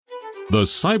the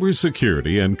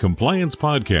Cybersecurity and Compliance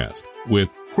Podcast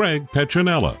with Craig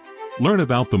Petronella. Learn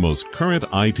about the most current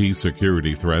IT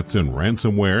security threats in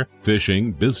ransomware,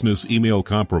 phishing, business email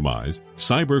compromise,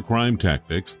 cybercrime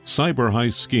tactics, cyber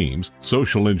heist schemes,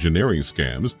 social engineering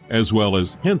scams, as well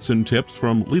as hints and tips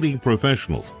from leading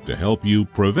professionals to help you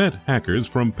prevent hackers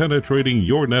from penetrating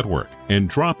your network and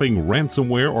dropping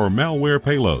ransomware or malware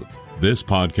payloads. This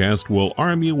podcast will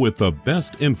arm you with the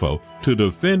best info to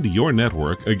defend your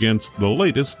network against the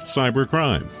latest cyber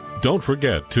crimes. Don't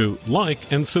forget to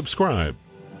like and subscribe.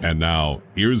 And now,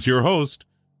 here's your host,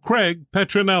 Craig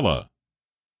Petronella.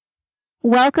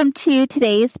 Welcome to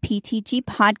today's PTG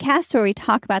podcast, where we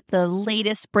talk about the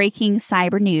latest breaking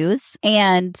cyber news.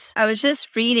 And I was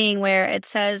just reading where it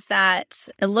says that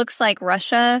it looks like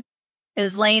Russia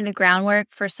is laying the groundwork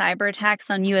for cyber attacks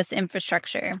on U.S.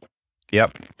 infrastructure.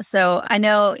 Yep. So I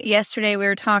know yesterday we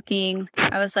were talking,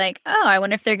 I was like, oh, I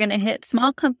wonder if they're going to hit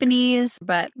small companies.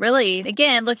 But really,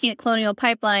 again, looking at Colonial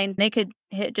Pipeline, they could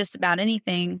hit just about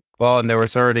anything. Well, and there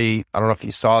was already, I don't know if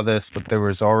you saw this, but there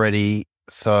was already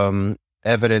some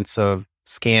evidence of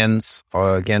scans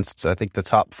against, I think, the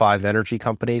top 5 energy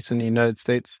companies in the United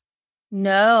States.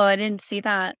 No, I didn't see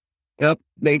that. Yep.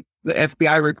 The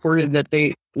FBI reported that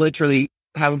they literally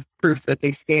have proof that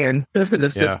they scan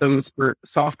the systems for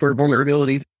software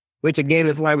vulnerabilities, which again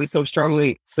is why we so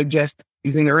strongly suggest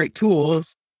using the right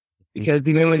tools. Because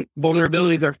even when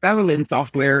vulnerabilities are found in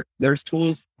software, there's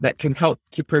tools that can help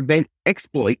to prevent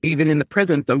exploit, even in the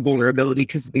presence of vulnerability,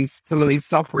 because some of these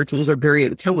software tools are very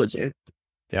intelligent.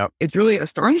 Yep. It's really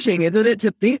astonishing, isn't it,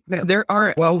 to think that there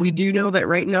are, well, we do know that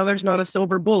right now there's not a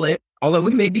silver bullet, although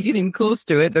we may be getting close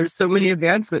to it. There's so many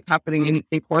advancements happening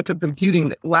in quantum computing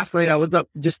that last night I was up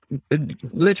just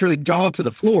literally jaw to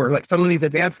the floor. Like, some of these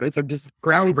advancements are just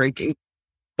groundbreaking.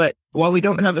 But while we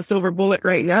don't have a silver bullet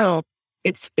right now,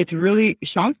 it's really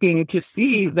shocking to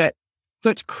see that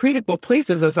such critical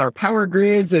places as our power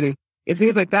grids and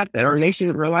things like that our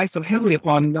nation relies so heavily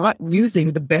upon, not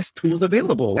using the best tools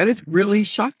available. That is really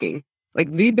shocking. Like,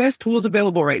 the best tools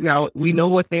available right now, we know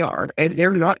what they are, and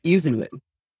they're not using them.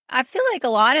 I feel like a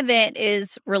lot of it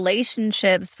is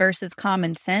relationships versus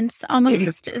common sense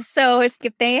almost. So if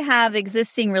they have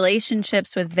existing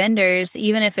relationships with vendors,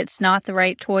 even if it's not the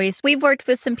right choice, we've worked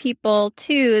with some people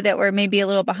too that were maybe a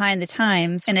little behind the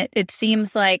times. And it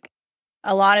seems like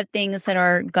a lot of things that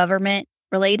are government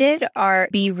related are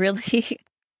really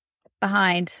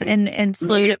behind and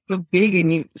slow. You get so big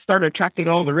and you start attracting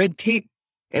all the red tape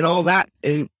and all that.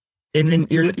 And then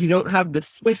you don't have the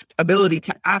swift ability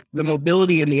to act, the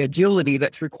mobility and the agility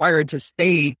that's required to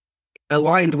stay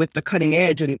aligned with the cutting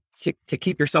edge and to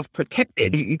keep yourself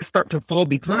protected. You start to fall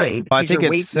behind. I think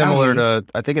it's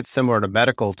similar to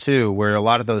medical too, where a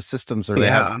lot of those systems they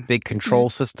have big control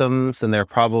systems, and they're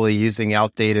probably using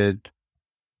outdated,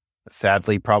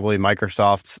 sadly, probably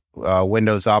Microsoft's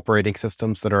Windows operating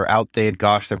systems that are outdated.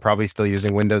 Gosh, they're probably still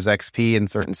using Windows XP in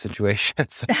certain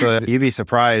situations. So you'd be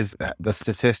surprised at the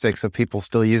statistics of people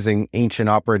still using ancient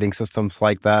operating systems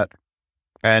like that.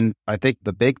 And I think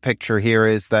the big picture here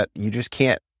is that you just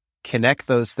can't connect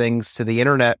those things to the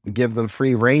internet and give them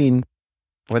free rein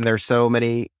when there's so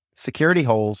many security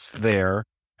holes there.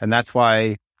 And that's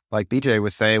why, like BJ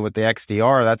was saying with the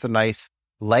XDR, that's a nice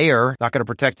layer, not going to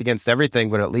protect against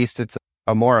everything, but at least it's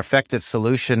a more effective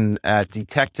solution at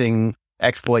detecting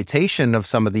exploitation of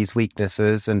some of these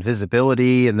weaknesses and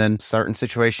visibility. And then certain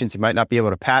situations, you might not be able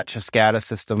to patch a SCADA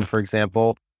system, for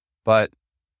example, but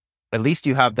at least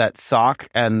you have that SOC.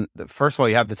 And first of all,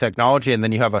 you have the technology, and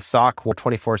then you have a SOC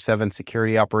 24/7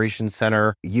 security operations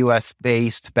center, US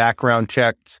based, background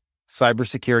checked,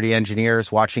 cybersecurity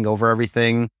engineers watching over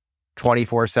everything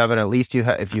 24/7. At least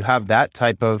if you have that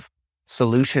type of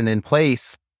solution in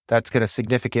place, that's going to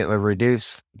significantly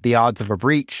reduce the odds of a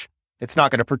breach. It's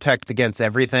not going to protect against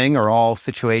everything or all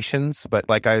situations, but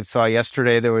like I saw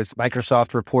yesterday, there was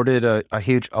Microsoft reported a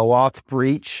huge OAuth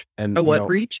breach. And a what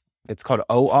breach? It's called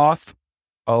OAuth.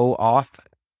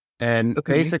 And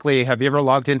basically, have you ever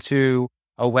logged into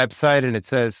a website and it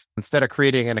says, instead of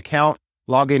creating an account,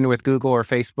 log in with Google or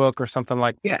Facebook or something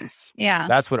like that? Yes. Yeah.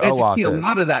 That's what OAuth is. A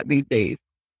lot of that these days.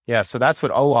 Yeah, so that's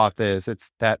what OAuth is. It's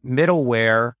that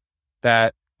middleware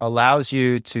that allows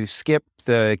you to skip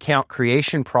the account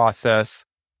creation process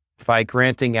by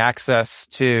granting access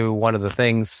to one of the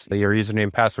things, your username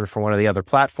and password for one of the other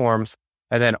platforms,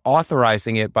 and then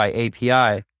authorizing it by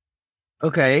API.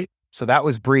 Okay. So that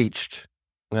was breached,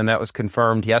 and that was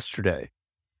confirmed yesterday.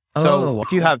 So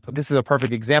if you have, this is a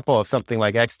perfect example of something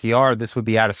like XDR, this would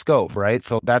be out of scope, right?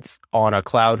 So that's on a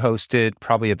cloud hosted,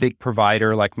 probably a big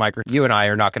provider like you and I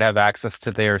are not going to have access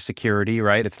to their security,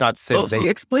 right? It's not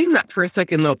explain that for a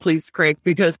second though, please, Craig,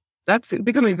 because that's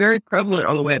becoming very prevalent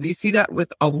on the web. You see that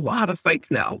with a lot of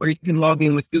sites now where you can log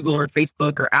in with Google or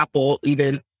Facebook or Apple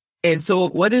even. And so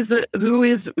what is it?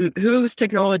 Whose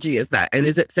technology is that? And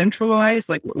is it centralized?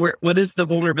 Like what is the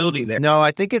vulnerability there? No, I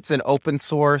think it's an open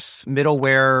source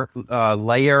middleware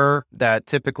layer that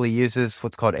typically uses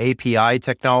what's called API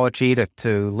technology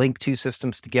to link two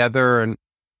systems together. And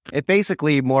it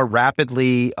basically more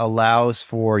rapidly allows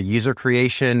for user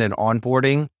creation and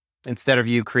onboarding. Instead of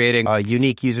you creating a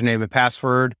unique username and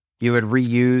password, you would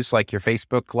reuse like your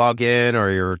Facebook login or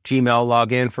your Gmail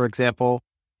login, for example.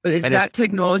 But is that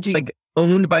technology like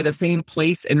owned by the same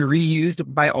place and reused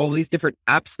by all these different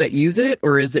apps that use it?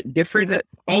 Or is it different at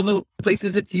all the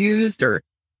places it's used? Or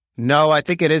no, I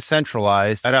think it is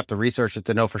centralized. I'd have to research it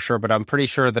to know for sure, but I'm pretty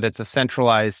sure that it's a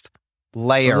centralized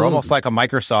layer, almost like a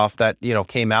Microsoft that,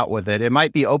 came out with it. It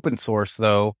might be open source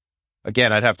though.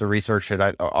 Again, I'd have to research it.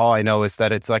 All I know is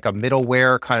that it's like a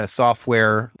middleware kind of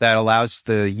software that allows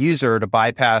the user to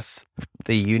bypass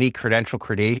the unique credential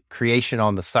creation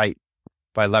on the site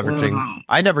by leveraging.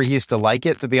 I never used to like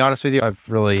it, to be honest with you. I've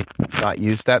really not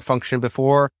used that function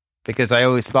before because I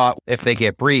always thought if they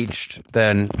get breached,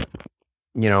 then,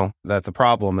 that's a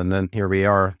problem. And then here we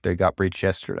are. They got breached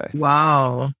yesterday.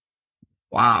 Wow.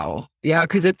 Yeah,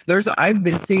 because I've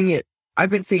been seeing an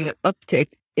uptick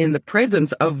in the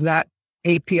presence of that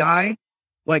API.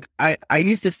 Like I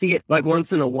used to see it like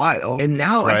once in a while, and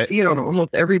now I see it on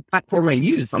almost every platform I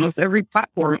use. Almost every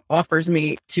platform offers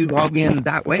me to log in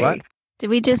that way. What? Did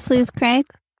we just lose Craig?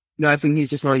 No, I think he's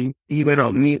just he went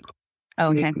on mute.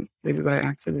 Okay. Maybe by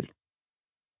accident.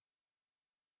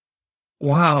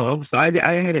 Wow. So I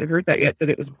hadn't heard that yet, that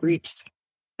it was breached.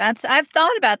 I've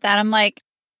thought about that. I'm like,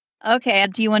 okay,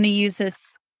 do you want to use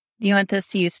this? Do you want this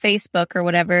to use Facebook or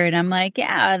whatever? And I'm like,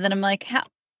 yeah. Then I'm like, how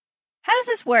does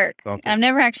this work? Okay. I've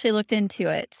never actually looked into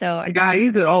it. So I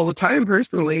use it all the time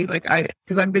personally. Like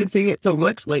because I've been seeing it so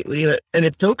much lately, and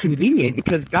it's so convenient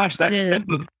because gosh,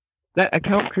 that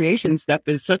account creation step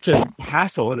is such a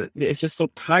hassle, and it's just so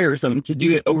tiresome to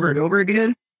do it over and over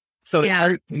again. So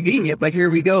it's convenient. Like here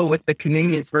we go with the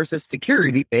convenience versus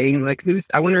security thing. Like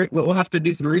I wonder, we'll have to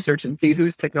do some research and see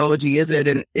whose technology is it,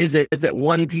 and is it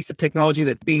one piece of technology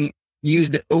that's being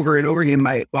used over and over again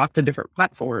by lots of different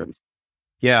platforms?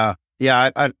 Yeah.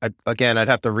 I'd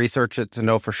have to research it to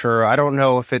know for sure. I don't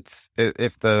know if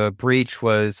the breach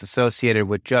was associated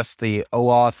with just the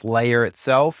OAuth layer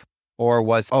itself, or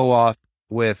was OAuth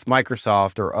with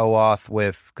Microsoft or OAuth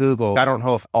with Google. I don't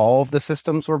know if all of the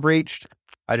systems were breached.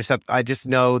 I just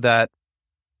know that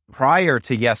prior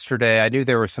to yesterday, I knew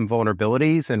there were some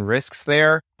vulnerabilities and risks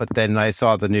there, but then I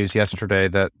saw the news yesterday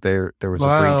that there was a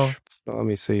breach. So let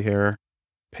me see here.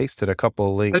 Pasted a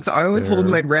couple of links. I always hold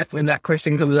my breath when that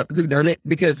question comes up. Who done it?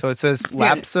 Because so it says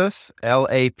Lapsus,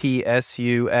 LAPSUS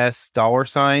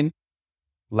 $.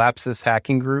 Lapsus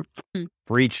Hacking Group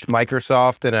breached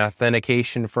Microsoft and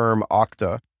authentication firm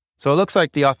Okta. So it looks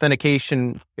like the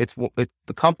authentication,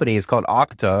 the company is called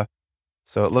Okta.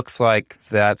 So it looks like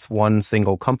that's one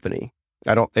single company.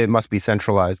 It must be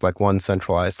centralized, like one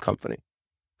centralized company.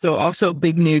 So also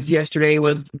big news yesterday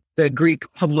was the Greek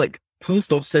public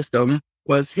postal system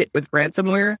was hit with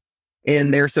ransomware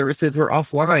and their services were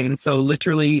offline. So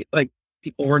literally like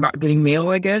people were not getting mail,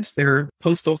 I guess. Their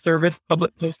public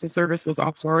postal service was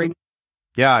offline.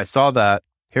 Yeah, I saw that.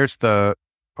 I'm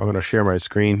going to share my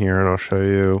screen here and I'll show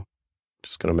you.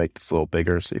 Just going to make this a little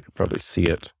bigger so you can probably see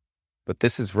it. But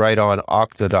this is right on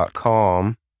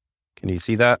Okta.com. Can you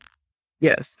see that?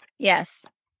 Yes.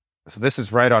 So this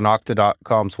is right on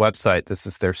Okta.com's website. This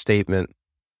is their statement.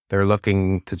 They're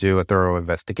looking to do a thorough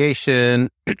investigation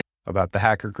about the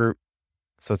hacker group.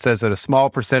 So it says that a small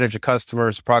percentage of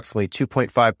customers, approximately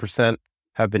 2.5%,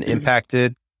 have been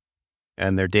impacted,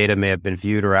 and their data may have been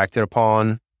viewed or acted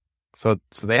upon. So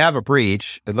they have a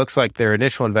breach. It looks like their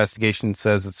initial investigation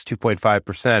says it's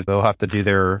 2.5%. They'll have to do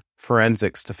their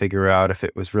forensics to figure out if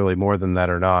it was really more than that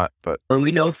or not. But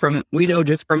we know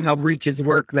just from how breaches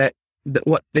work that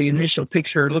what the initial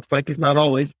picture looks like is not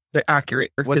always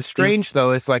accurate. What's strange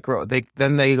though is like they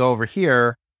go over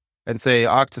here and say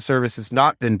Okta service has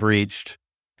not been breached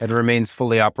and remains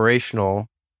fully operational.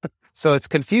 So it's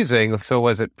confusing. So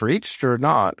was it breached or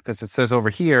not? Because it says over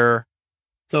here.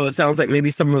 So it sounds like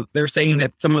maybe they're saying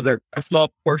that a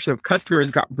small portion of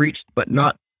customers got breached, but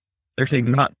they're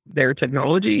saying not their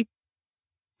technology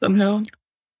somehow.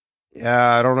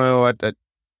 Yeah, I don't know. I'd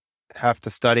have to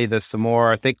study this some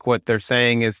more. I think what they're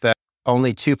saying is that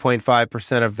only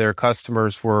 2.5% of their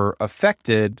customers were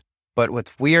affected. But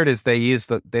what's weird is they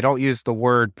don't use the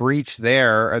word breach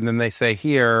there. And then they say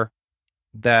here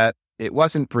that it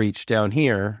wasn't breached down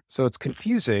here. So it's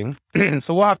confusing.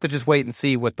 So we'll have to just wait and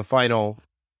see what the final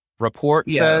report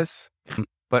says.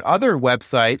 But other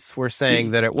websites were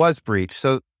saying that it was breached.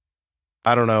 So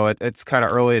I don't know. It's kind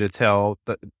of early to tell.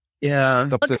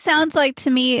 It sounds like to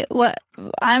me, what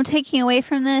I'm taking away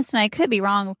from this, and I could be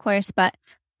wrong, of course, but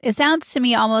it sounds to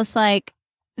me almost like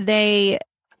they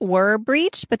were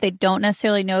breached, but they don't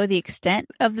necessarily know the extent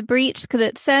of the breach, because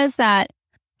it says that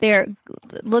they're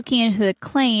looking into the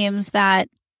claims that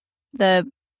the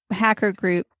hacker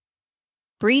group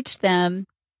breached them.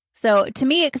 So to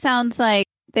me, it sounds like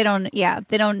they don't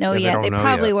know yet. They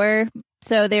probably were.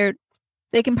 So they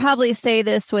can probably say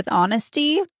this with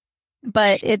honesty,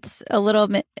 but it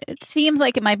seems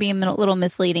like it might be a little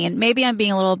misleading, and maybe I'm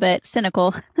being a little bit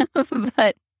cynical,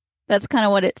 but that's kind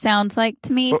of what it sounds like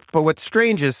to me. But what's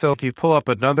strange is, so if you pull up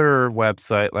another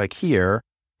website like here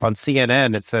on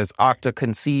CNN, it says Okta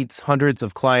concedes hundreds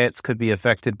of clients could be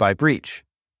affected by breach.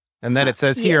 And then it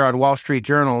says here on Wall Street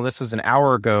Journal, this was an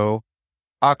hour ago,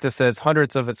 Okta says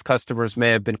hundreds of its customers may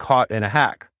have been caught in a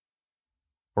hack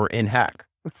or in hack.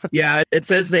 Yeah, it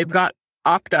says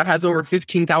Okta has over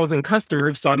 15,000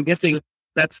 customers. So I'm guessing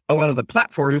that's a lot of the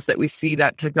platforms that we see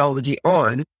that technology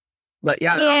on. But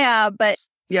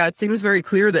it seems very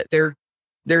clear that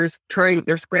they're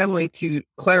scrambling to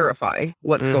clarify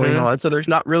what's going on. So there's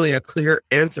not really a clear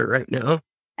answer right now.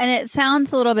 And it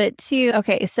sounds a little bit too,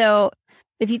 okay, so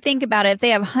if you think about it, if they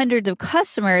have hundreds of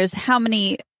customers, how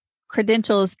many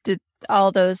credentials do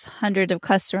all those hundreds of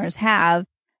customers have?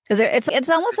 Because it's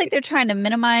almost like they're trying to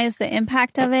minimize the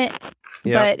impact of it.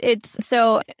 But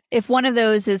so if one of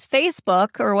those is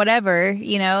Facebook or whatever,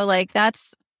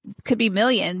 that's could be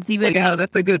millions. Even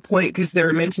that's a good point, because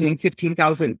they're mentioning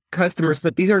 15,000 customers,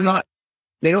 but these are not.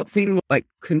 They don't seem like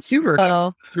consumer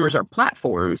customers are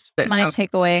platforms. My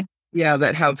takeaway. Yeah,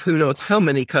 that have who knows how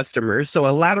many customers. So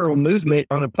a lateral movement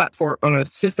on a platform, on a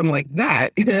system like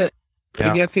that, if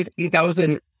you have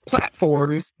 15,000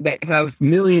 platforms that have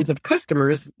millions of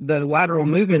customers, the lateral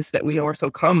movements that we know are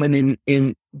so common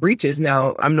in breaches.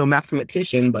 Now, I'm no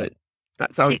mathematician, but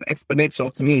that sounds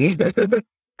exponential to me.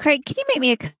 Craig, can you make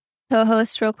me a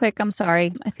co-host real quick? I'm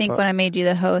sorry. I think when I made you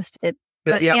the host,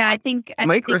 I think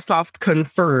Microsoft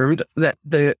confirmed that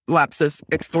the Lapsus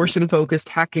extortion-focused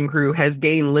hacking crew has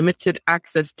gained limited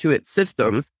access to its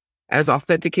systems, as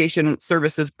authentication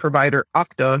services provider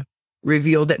Okta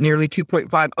revealed that nearly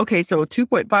 2.5. Okay, so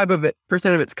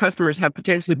 2.5% of its customers have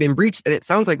potentially been breached, and it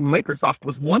sounds like Microsoft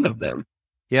was one of them.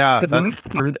 Yeah, that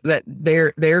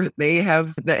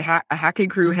a hacking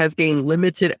crew has gained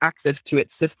limited access to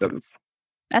its systems.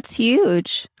 That's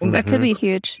huge. That could be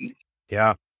huge.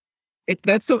 Yeah.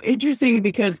 That's so interesting,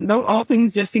 because not all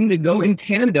things just seem to go in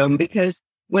tandem. Because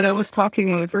when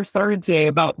I first started today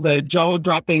about the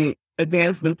jaw-dropping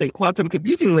advancements in quantum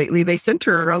computing lately, they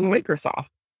center around Microsoft.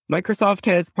 Microsoft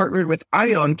has partnered with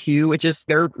IonQ, which is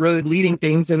they're really leading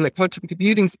things in the quantum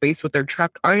computing space with their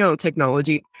trapped ion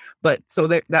technology. But so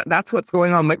that's what's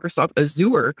going on Microsoft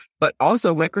Azure. But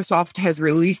also Microsoft has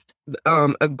released a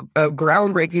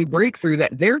groundbreaking breakthrough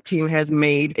that their team has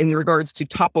made in regards to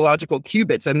topological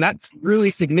qubits. And that's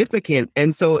really significant.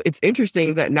 And so it's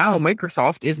interesting that now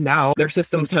their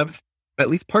systems have at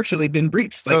least partially been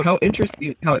breached. Like, how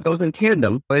interesting how it goes in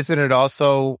tandem. Isn't it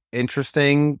also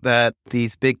interesting that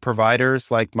these big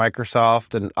providers like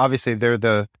Microsoft, and obviously they're in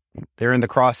the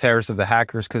crosshairs of the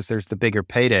hackers because there's the bigger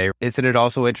payday. Isn't it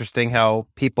also interesting how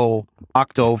people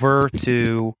knocked over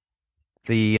to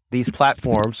these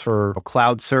platforms for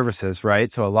cloud services,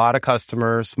 right? So a lot of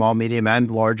customers, small, medium, and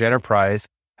large enterprise,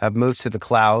 have moved to the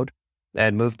cloud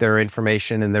and moved their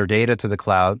information and their data to the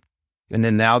cloud. And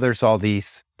then now there's all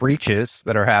these breaches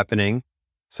that are happening.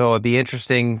 So it'd be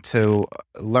interesting to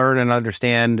learn and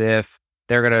understand if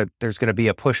there's going to be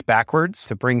a push backwards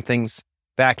to bring things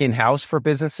back in-house for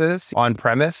businesses on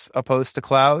premise opposed to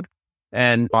cloud.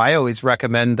 And I always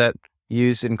recommend that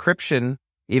use encryption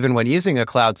even when using a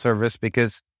cloud service,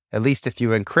 because at least if you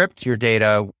encrypt your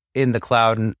data in the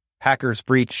cloud and hackers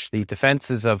breach the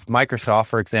defenses of Microsoft,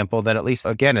 for example, then at least,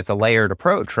 again, it's a layered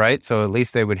approach, right? So at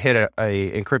least they would hit a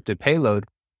encrypted payload.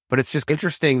 But it's just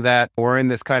interesting that we're in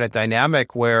this kind of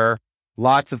dynamic where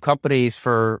lots of companies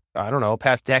for,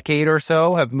 past decade or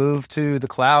so have moved to the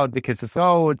cloud because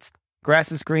it's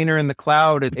grass is greener in the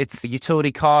cloud. It's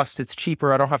utility cost. It's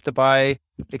cheaper. I don't have to buy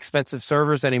expensive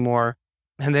servers anymore.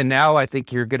 And then now I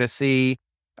think you're going to see,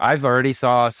 I've already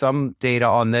saw some data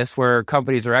on this where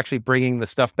companies are actually bringing the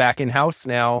stuff back in-house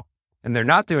now and they're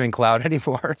not doing cloud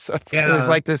anymore. So it was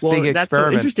like this big experiment. That's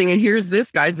so interesting. And here's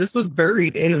this, guys. This was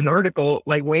buried in an article,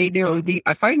 like way down deep.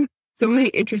 I find so many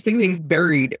interesting things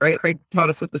buried, right? Craig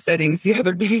taught us with the settings the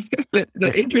other day.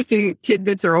 The interesting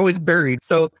tidbits are always buried.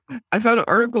 So I found an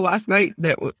article last night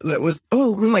that was,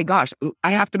 oh my gosh,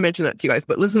 I have to mention that to you guys,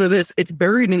 but listen to this. It's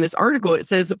buried in this article. It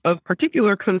says, of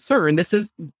particular concern, this is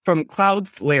from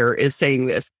Cloudflare is saying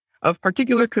this, of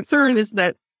particular concern is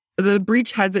that the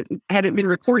breach hadn't been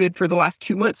recorded for the last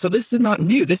 2 months. So this is not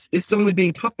new. This is only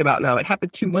being talked about now. It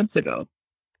happened 2 months ago.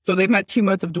 So they've had 2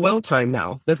 months of dwell time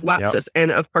now, this lapsus. Yep.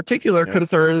 And of particular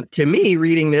concern to me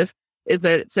reading this is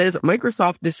that it says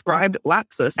Microsoft described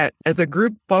lapsus as a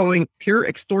group following pure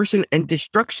extortion and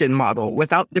destruction model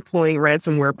without deploying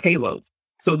ransomware payloads.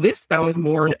 So this sounds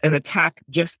more an attack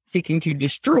just seeking to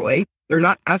destroy. They're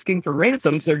not asking for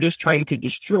ransoms. They're just trying to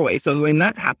destroy. So when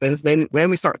that happens, then when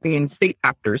we start thinking state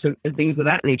actors and things of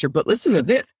that nature. But listen to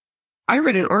this. I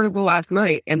read an article last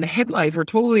night and the headlines were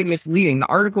totally misleading. The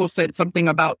article said something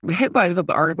about, the headlines of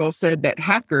the article said that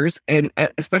hackers, and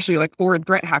especially like foreign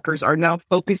threat hackers, are now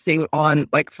focusing on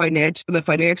like the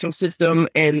financial system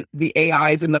and the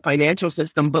AIs in the financial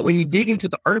system. But when you dig into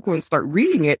the article and start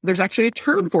reading it, there's actually a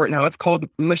term for it now. It's called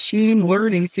machine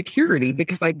learning security,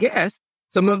 because I guess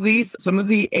some of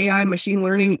the AI machine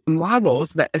learning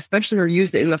models that especially are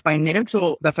used in the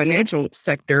financial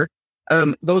sector,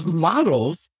 those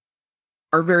models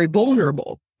are very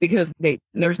vulnerable because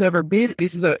there's never been,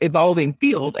 this is an evolving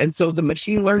field. And so the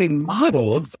machine learning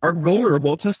models are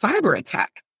vulnerable to cyber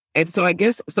attack. And so I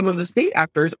guess some of the state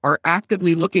actors are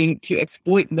actively looking to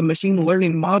exploit the machine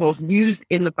learning models used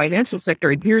in the financial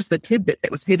sector. And here's the tidbit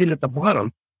that was hidden at the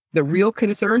bottom. The real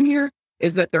concern here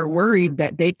is that they're worried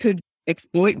that they could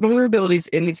exploit vulnerabilities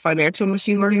in these financial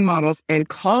machine learning models and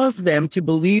cause them to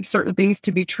believe certain things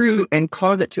to be true and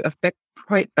cause it to affect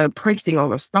pricing on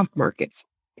the stock markets.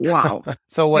 Wow.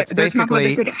 So what's basically,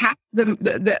 they could hack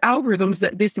the algorithms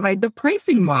that decide the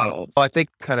pricing models. Well, I think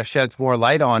kind of sheds more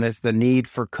light on is the need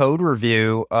for code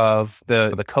review of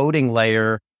the coding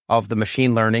layer of the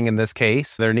machine learning. In this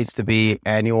case, there needs to be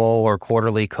annual or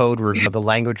quarterly code review of the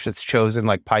language that's chosen,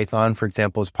 like Python, for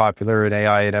example, is popular in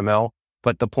AI and ML.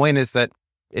 But the point is that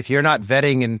if you're not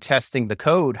vetting and testing the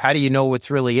code, how do you know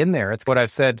what's really in there? It's what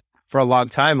I've said for a long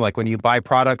time. Like when you buy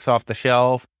products off the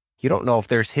shelf, you don't know if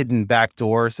there's hidden back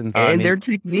doors. And there are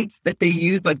techniques that they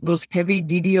use, like those heavy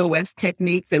DDoS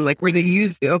techniques, and like where they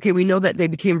use, okay, we know that they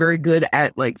became very good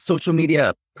at like social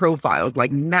media profiles,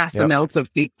 like mass amounts of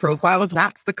fake profiles.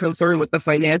 That's the concern with the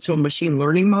financial machine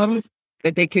learning models,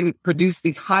 that they can produce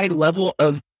these high level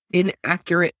of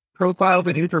inaccurate profiles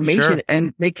and information,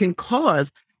 and they can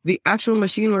cause the actual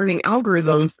machine learning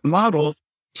algorithms models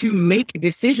to make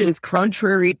decisions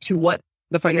contrary to what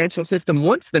the financial system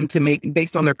wants them to make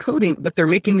based on their coding, but they're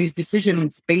making these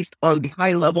decisions based on the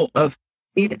high level of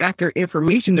inaccurate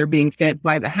information they're being fed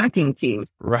by the hacking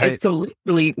teams. Right. And so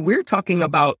literally, we're talking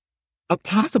about a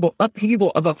possible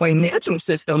upheaval of a financial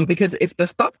system, because if the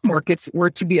stock markets were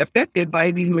to be affected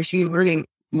by these machine learning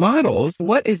models,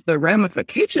 what is the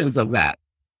ramifications of that?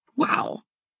 Wow.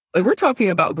 Like, we're talking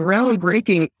about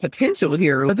groundbreaking potential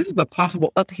here. This is a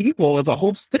possible upheaval of the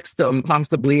whole system,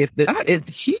 possibly. That is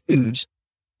huge.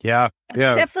 Yeah.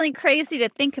 It's definitely crazy to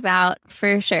think about,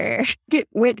 for sure. It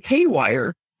went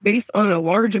haywire based on a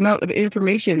large amount of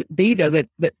information, data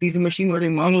that these machine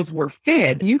learning models were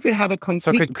fed. You could have a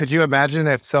complete... So could you imagine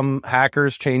if some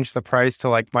hackers changed the price to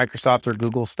like Microsoft or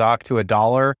Google stock to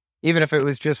 $1, even if it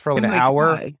was just for like an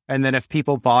hour, and then if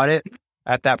people bought it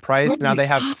at that price, now they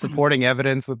have supporting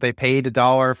evidence that they paid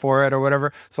 $1 for it or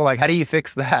whatever. So like, how do you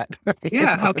fix that?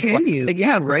 Yeah, how can you?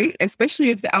 Yeah, right. Especially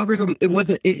if the algorithm,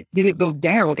 it didn't go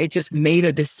down. It just made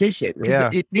a decision. Yeah.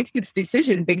 It makes its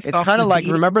decision based off. It's kind of like,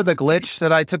 remember the glitch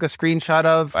that I took a screenshot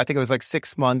of? I think it was like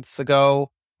 6 months ago,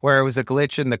 where it was a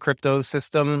glitch in the crypto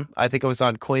system. I think it was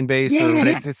on Coinbase.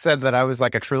 But it said that I was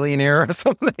like a trillionaire or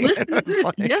something.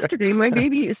 Yesterday, my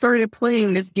baby started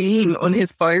playing this game on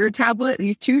his Fire tablet.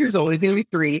 He's 2 years old. He's going to be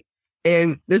 3.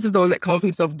 And this is the one that calls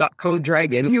himself .code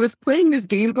Dragon. He was playing this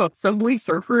game called Subway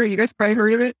Surfer. You guys probably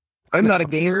heard of it. I'm not a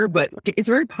gamer, but it's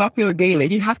a very popular game,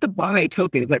 and you have to buy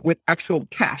tokens, like with actual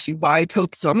cash. You buy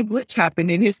tokens. Some glitch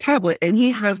happened in his tablet, and he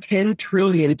has 10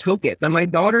 trillion tokens. And my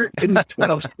daughter is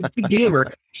 12. She's a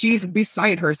gamer. She's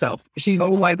beside herself. She's,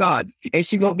 oh my God. And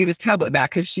she won't give his tablet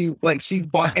back because she's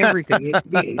bought everything.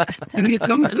 And he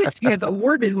has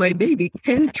awarded my baby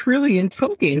 10 trillion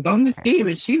tokens on this game.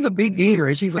 And she's a big gamer.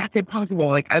 And she's like, that's impossible.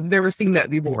 Like, I've never seen that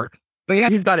before. But yeah,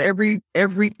 he's got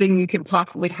everything you can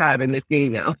possibly have in this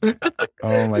game now.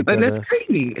 Oh my But goodness. that's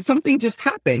crazy. Something just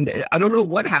happened. I don't know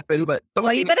what happened, but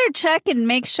Well, you better check and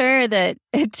make sure that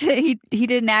he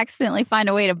didn't accidentally find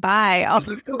a way to buy all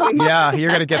the Yeah,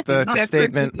 you're gonna get the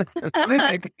statement.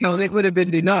 it would have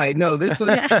been denied. No, this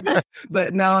was.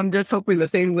 But now I'm just hoping the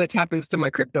same glitch happens to my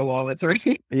crypto wallets, right?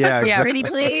 Yeah, Yeah, exactly. pretty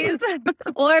please.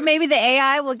 Or maybe the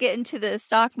AI will get into the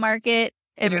stock market.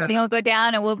 Everything will go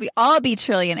down and we'll all be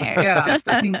trillionaires. Yeah, that's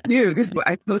the thing too. Because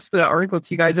I posted an article to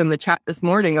you guys in the chat this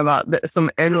morning about some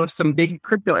big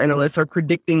crypto analysts are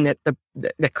predicting that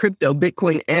the crypto,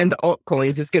 Bitcoin and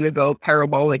altcoins is going to go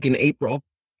parabolic in April.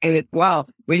 And it's wow,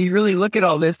 when you really look at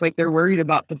all this, like they're worried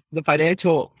about the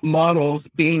financial models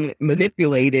being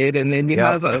manipulated, and then you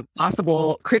have a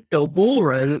possible crypto bull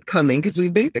run coming because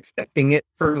we've been expecting it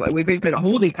we've been a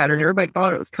holding pattern. Everybody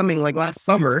thought it was coming like last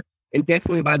summer. And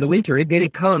definitely by the winter, it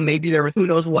didn't come. Maybe there was, who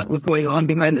knows what was going on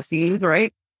behind the scenes,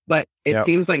 right? But it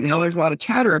seems like now there's a lot of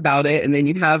chatter about it. And then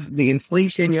you have the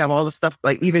inflation, you have all the stuff,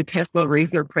 like even Tesla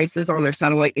raised their prices on their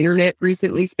satellite internet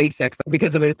recently, SpaceX,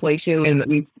 because of inflation. And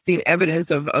we've seen evidence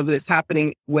of this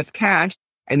happening with cash.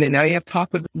 And then now you have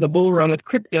talk with the bull run with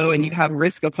crypto, and you have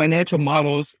risk of financial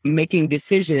models making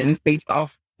decisions based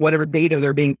off whatever data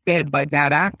they're being fed by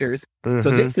bad actors. Mm-hmm.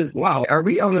 So this is, wow, are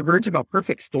we on the verge of a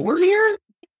perfect storm here?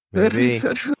 Maybe.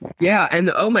 Yeah.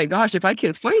 And oh my gosh, if I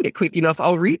can find it quick enough,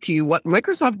 I'll read to you what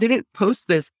Microsoft didn't post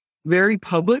this very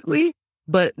publicly,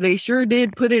 but they sure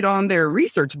did put it on their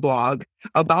research blog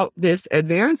about this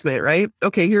advancement, right?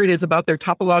 Okay, here it is about their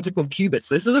topological qubits.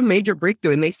 This is a major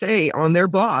breakthrough. And they say on their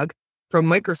blog from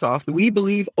Microsoft, we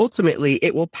believe ultimately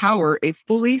it will power a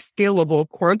fully scalable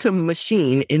quantum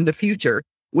machine in the future,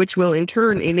 which will in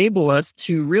turn enable us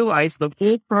to realize the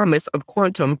full promise of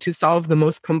quantum to solve the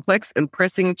most complex and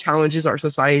pressing challenges our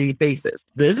society faces.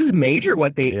 This is major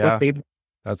what they've.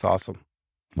 That's awesome.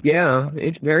 Yeah,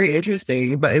 it's very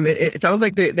interesting. But it sounds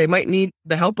like they might need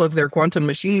the help of their quantum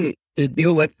machine to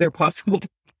deal with their possible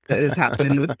that has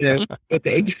happened with the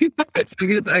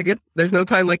because I guess there's no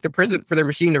time like the present for their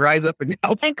machine to rise up and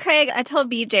help. And Craig, I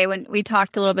told BJ when we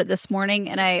talked a little bit this morning,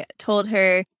 and I told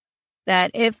her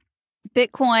that if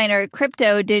Bitcoin or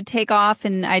crypto did take off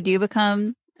and I do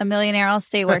become a millionaire, I'll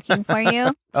stay working for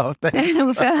you. Oh,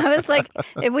 thanks. I was like,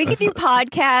 if we could do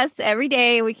podcasts every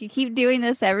day, we could keep doing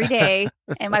this every day,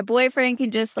 and my boyfriend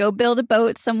can just go build a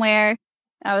boat somewhere.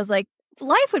 I was like,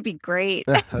 life would be great.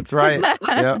 That's right.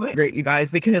 Yeah. Great, you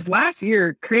guys, because last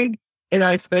year, Craig and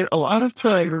I spent a lot of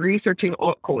time researching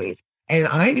altcoins. And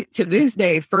I, to this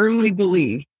day, firmly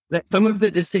believe that some of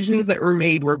the decisions that were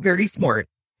made were very smart.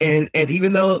 And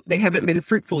even though they haven't been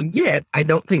fruitful yet, I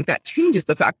don't think that changes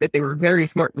the fact that they were very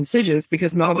smart decisions,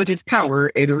 because knowledge is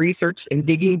power, and research and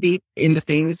digging deep into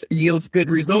things yields good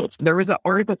results. There was an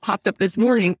article popped up this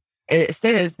morning, and it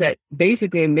says that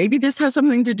basically, maybe this has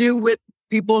something to do with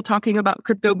people talking about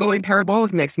crypto going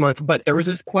parabolic next month, but there was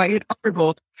this quiet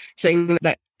article saying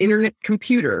that internet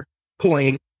computer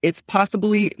coin, it's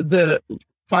possibly the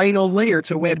final layer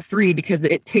to Web3, because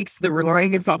it takes the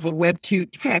reliance off of Web2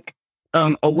 tech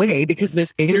away, because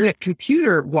this internet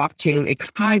computer blockchain, it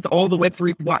ties all the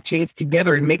Web3 blockchains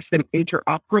together and makes them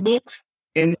interoperable.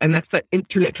 And that's the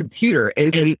internet computer.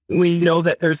 And we know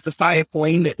that there's the Sia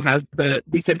coin that has the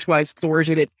decentralized storage,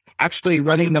 and it's actually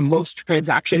running the most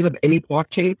transactions of any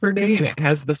blockchain per day. And it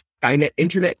has the Skynet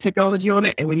internet technology on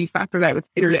it. And when you factor that with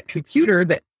internet computer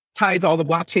that ties all the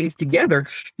blockchains together,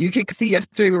 you can see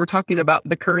yesterday we were talking about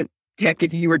the current tech,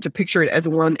 if you were to picture it as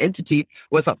one entity,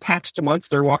 was a patched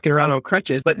monster walking around on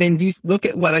crutches. But then you look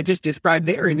at what I just described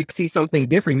there and you see something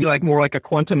different. You like more like a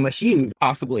quantum machine,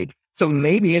 possibly. So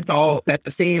maybe it's all at the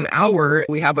same hour.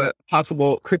 We have a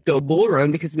possible crypto bull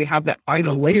run because we have that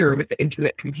final layer with the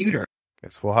internet computer.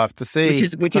 Guess we'll have to see.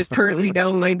 Which is currently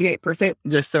down 98%,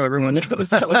 just so everyone knows.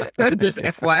 So just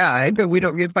FYI, we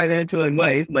don't give financial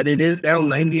advice, but it is down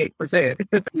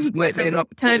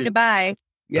 98%. Time to buy.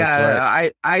 Yeah,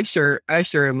 right. I sure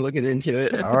am looking into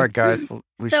it. All right, guys.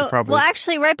 We should probably. Well,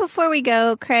 actually, right before we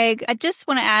go, Craig, I just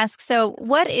want to ask, so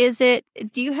what is it?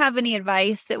 Do you have any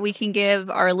advice that we can give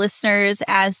our listeners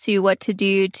as to what to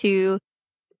do to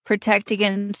protect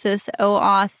against this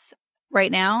OAuth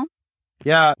right now?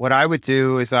 Yeah, what I would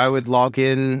do is I would log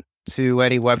in to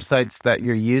any websites that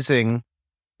you're using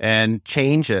and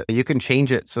change it. You can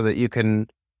change it so that you can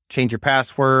change your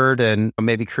password and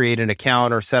maybe create an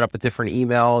account or set up a different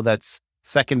email that's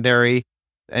secondary.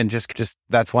 And just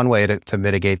that's one way to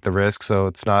mitigate the risk so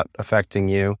it's not affecting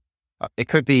you. It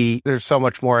could be there's so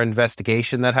much more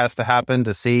investigation that has to happen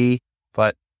to see,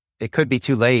 but it could be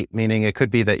too late, meaning it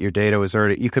could be that your data was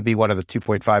already, you could be one of the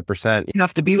 2.5%. You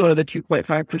have to be one of the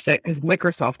 2.5% because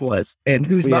Microsoft was, and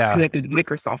who's not connected to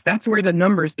Microsoft. That's where the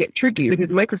numbers get tricky because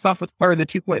Microsoft was part of the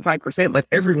 2.5%, like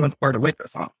everyone's part of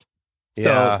Microsoft.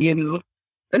 Yeah. So,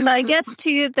 I guess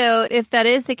too, though, if that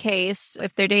is the case,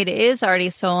 if their data is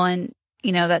already stolen,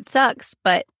 that sucks.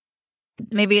 But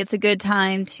maybe it's a good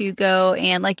time to go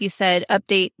and, like you said,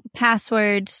 update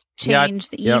passwords, change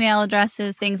the email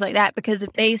addresses, things like that. Because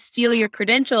if they steal your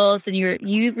credentials, then you're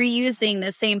reusing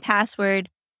the same password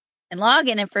and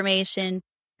login information.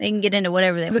 They can get into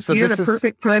whatever they want. So this is the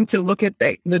perfect time to look at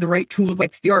the right tools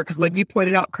like XDR, because like you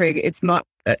pointed out, Craig, it's not,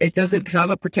 it doesn't have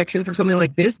a protection for something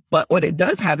like this, but what it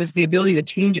does have is the ability to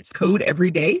change its code every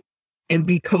day and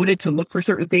be coded to look for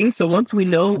certain things. So once we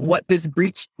know what this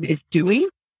breach is doing,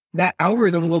 that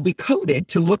algorithm will be coded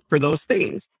to look for those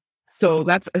things. So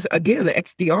that's, again, the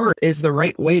XDR is the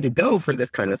right way to go for this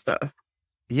kind of stuff.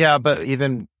 Yeah, but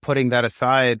even putting that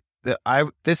aside,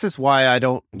 this is why I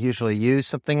don't usually use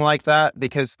something like that,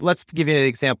 because let's give you an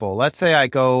example. Let's say I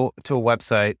go to a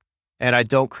website and I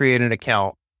don't create an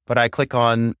account, but I click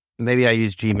on, maybe I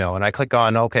use Gmail and I click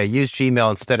on, okay, use Gmail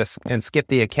instead of, and skip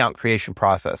the account creation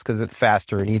process because it's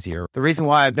faster and easier. The reason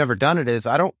why I've never done it is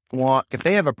I don't want, if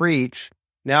they have a breach,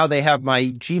 now they have my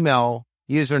Gmail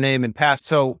username and password.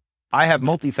 So I have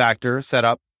multi-factor set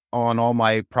up on all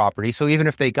my property. So even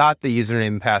if they got the username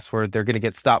and password, they're going to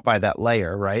get stopped by that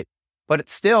layer, right? But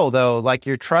it's still, though, like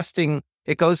you're trusting,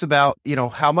 it goes about,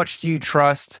 how much do you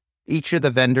trust each of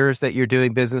the vendors that you're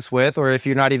doing business with? Or if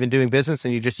you're not even doing business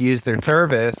and you just use their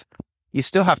service, you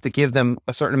still have to give them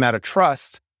a certain amount of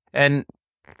trust. And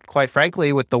quite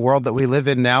frankly, with the world that we live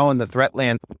in now and the threat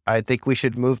land, I think we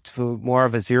should move to more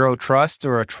of a zero trust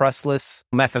or a trustless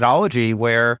methodology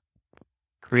where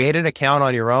create an account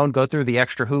on your own, go through the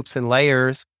extra hoops and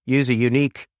layers, use a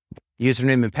unique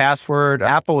username and password.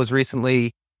 Apple was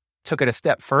recently took it a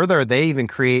step further. They even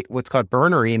create what's called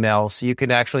burner emails. So you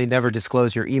can actually never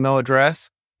disclose your email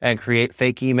address and create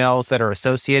fake emails that are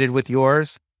associated with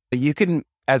yours. You can,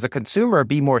 as a consumer,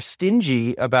 be more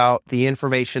stingy about the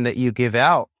information that you give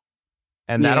out.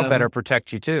 And that'll better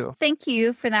protect you too. Thank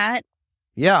you for that.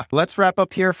 Yeah. Let's wrap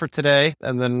up here for today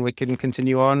and then we can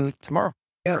continue on tomorrow.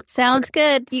 Yeah. Sounds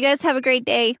good. You guys have a great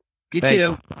day. You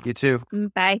too. You too.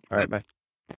 Bye. All right. Bye.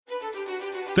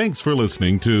 Thanks for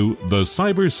listening to the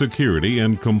Cybersecurity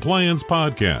and Compliance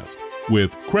Podcast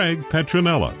with Craig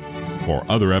Petronella. For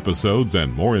other episodes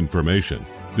and more information,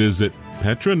 visit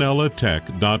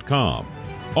PetronellaTech.com.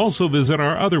 Also visit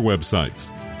our other websites,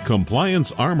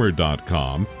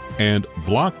 ComplianceArmor.com and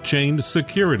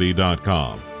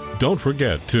BlockchainSecurity.com. Don't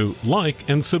forget to like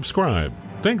and subscribe.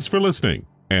 Thanks for listening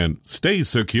and stay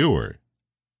secure.